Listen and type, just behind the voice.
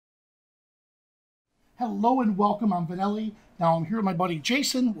Hello and welcome. I'm Vanelli. Now I'm here with my buddy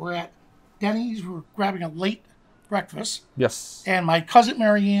Jason. We're at Denny's. We're grabbing a late breakfast. Yes. And my cousin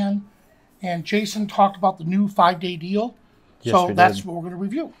Marianne and Jason talked about the new 5-day deal. Yes, so that's did. what we're going to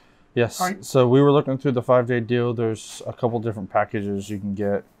review. Yes. Right. So we were looking through the 5-day deal. There's a couple different packages you can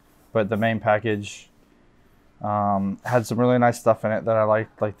get, but the main package had some really nice stuff in it that I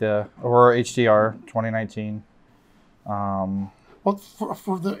liked, like the Aurora HDR 2019. Well,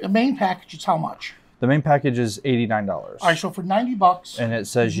 for the main package, it's how much? The main package is $89. All right, so for $90, and it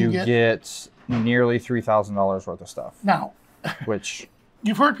says you get nearly $3,000 worth of stuff. Now, which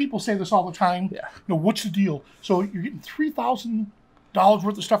you've heard people say this all the time. Yeah. You know, what's the deal? So you're getting $3,000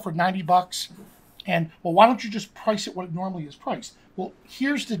 worth of stuff for $90, and well, why don't you just price it what it normally is priced? Well,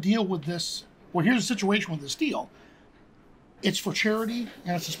 here's the deal with this. Well, here's the situation with this deal. It's for charity,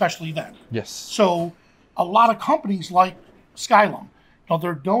 and it's a special event. Yes. So a lot of companies like Skylum,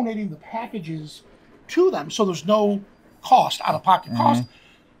 they're donating the packages to them, so there's no cost, out-of-pocket cost.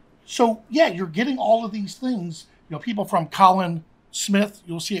 So yeah, you're getting all of these things. You know, people from Colin Smith,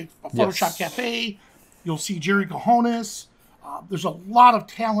 you'll see a Photoshop Cafe, you'll see Jerry Cojones. There's a lot of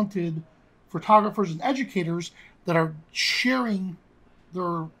talented photographers and educators that are sharing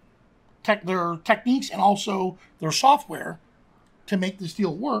their techniques and also their software to make this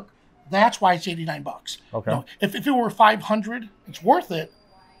deal work. That's why it's $89. Okay. You know, if it were $500, it's worth it.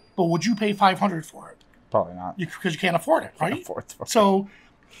 But would you pay $500 for it? Probably not. Because you can't afford it, right? So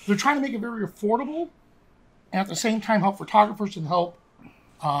they're trying to make it very affordable, and at the same time help photographers and help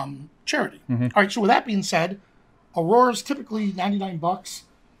charity. All right. So with that being said, Aurora's typically $99.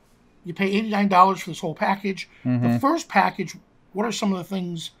 You pay $89 for this whole package. The first package, what are some of the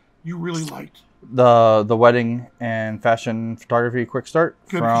things you really liked? The wedding and fashion photography quick start.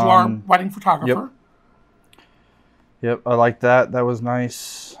 Good, because you are a wedding photographer. Yep, I like that. That was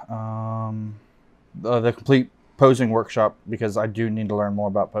nice. The complete posing workshop, because I do need to learn more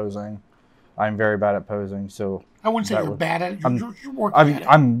about posing. I'm very bad at posing, so I wouldn't say you're bad at it. You're working at it.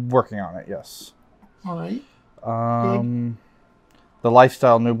 I'm working on it. Yes. All right. Good. The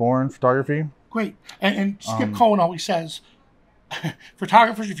lifestyle newborn photography. Great. And Skip Cohen always says,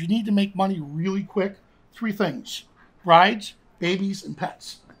 photographers, if you need to make money really quick, 3 things: brides, babies, and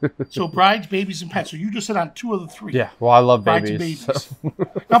pets. So brides, babies, and pets. So you just hit on 2 of the 3. Yeah, well, I love brides babies. And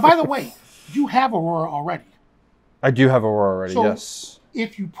babies. Now, by the way, you have Aurora already. I do have Aurora already, so yes.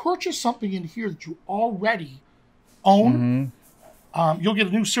 If you purchase something in here that you already own, you'll get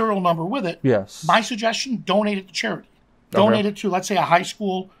a new serial number with it. Yes. My suggestion, donate it to charity. Donate it to, let's say, a high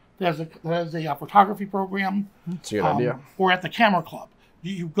school that has a photography program. That's a good idea. Or at the camera club.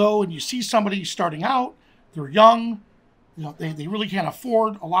 You go and you see somebody starting out, they're young, they really can't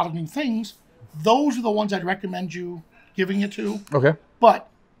afford a lot of new things. Those are the ones I'd recommend you giving it to. Okay. But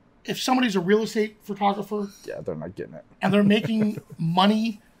if somebody's a real estate photographer, yeah, they're not getting it, and they're making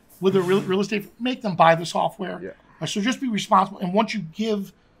money with their real estate, make them buy the software. Yeah. So just be responsible. And once you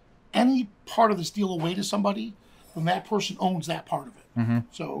give any part of this deal away to somebody, then that person owns that part of it.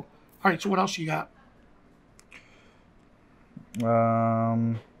 So, all right. So what else you got?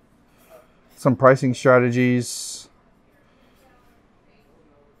 Some pricing strategies.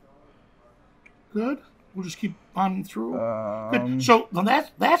 Good. We'll just keep on through. Good. So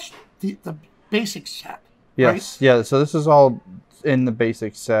that's the basic set. Yes. Right? Yeah. So this is all in the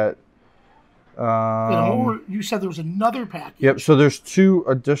basic set. You said there was another package. Yep. So there's 2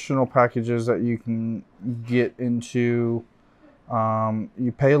 additional packages that you can get into.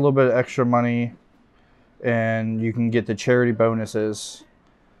 You pay a little bit of extra money, and you can get the charity bonuses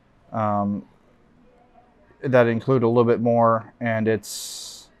that include a little bit more, and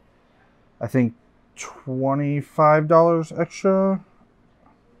it's, I think, $25 extra.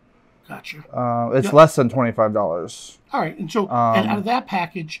 Gotcha. It's less than $25. All right. And so, and out of that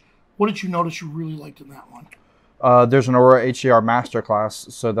package, what did you notice you really liked in that one? There's an Aurora HDR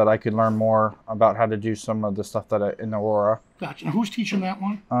masterclass, so that I could learn more about how to do some of the stuff that in Aurora. Gotcha. And who's teaching that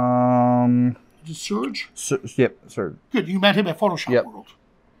one? Is it Serge? Yep, Serge. Good. You met him at Photoshop World.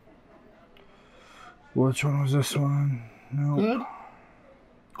 Which one was this one? No. Good.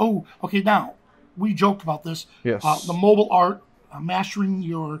 Oh, okay. Now, we joked about this. Yes. The mobile art, mastering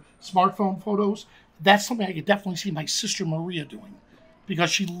your smartphone photos. That's something I could definitely see my sister Maria doing,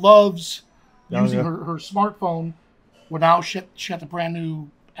 because she loves using her smartphone. Well, now she had the brand new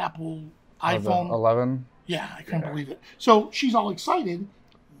Apple iPhone 11. Yeah, I couldn't believe it. So she's all excited.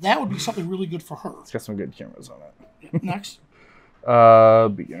 That would be something really good for her. It's got some good cameras on it. Yeah, next.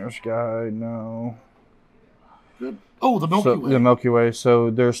 Beginner's guide, no. Good. Oh, the Milky Way. The Milky Way. So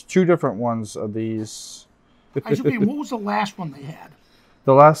there's 2 different ones of these. Okay, what was the last one they had?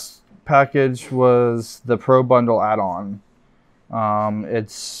 The last package was the Pro Bundle add-on.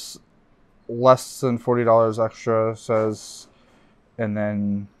 It's less than $40 extra, says, and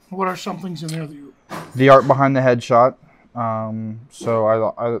then What are some things in there that you... the art behind the headshot. So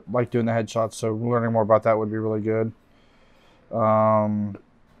I like doing the headshots, so learning more about that would be really good. Food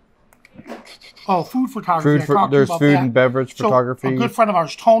photography. There's food and beverage photography. A good friend of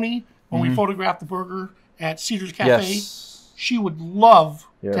ours, Tony, when we photographed the burger at Cedars Cafe, she would love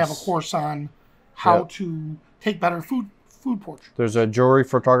to have a course on how to take better food portraits. There's a jewelry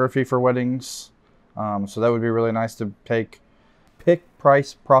photography for weddings, so that would be really nice to take. Pick,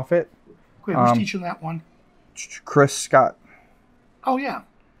 price, profit. Great, who's teaching that one? Chris Scott. Oh yeah,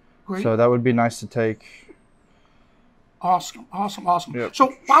 great. So that would be nice to take. Awesome. Yep.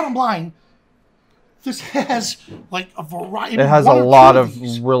 So bottom line, this has like a variety. It has a lot of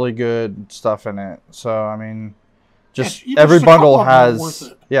really good stuff in it. So I mean, just every bundle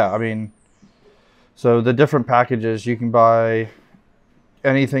has. Yeah, I mean, so the different packages you can buy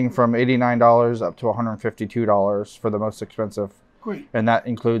anything from $89 up to $152 for the most expensive. Great. And that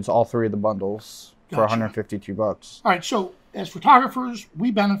includes all 3 of the bundles for $152. All right. So as photographers, we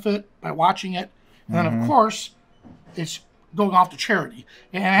benefit by watching it, and then of course, it's going off to charity.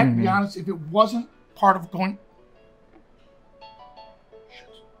 And I have to be honest, if it wasn't part of going...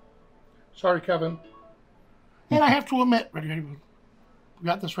 Sorry, Kevin. And I have to admit... Ready? We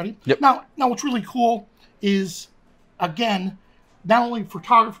got this ready? Yep. Now what's really cool is, again, not only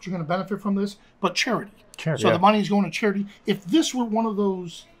photographers are going to benefit from this, but charity. So the money is going to charity. If this were one of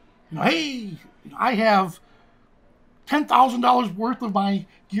those, hey, I have $10,000 worth of my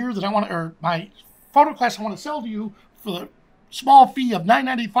gear that I want to, or my photo class I want to sell to you for the small fee of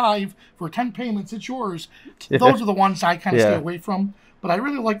 $9.95 for 10 payments, it's yours. Those are the ones I kind of stay away from. But I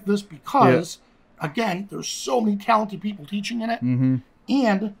really like this because, again, there's so many talented people teaching in it.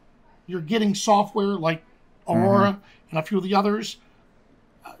 And you're getting software like Aurora and a few of the others.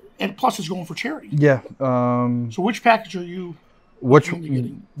 And plus, it's going for charity. Yeah. So which package are you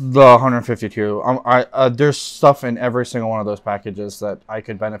getting? The 152. There's stuff in every single one of those packages that I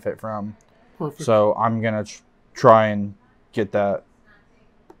could benefit from. Perfect. So I'm going to try and get that.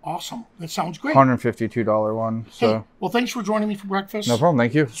 Awesome. That sounds great. $152 one. So. Hey, well, thanks for joining me for breakfast. No problem.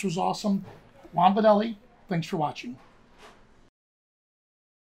 Thank you. This was awesome. Juan Vanelli, thanks for watching.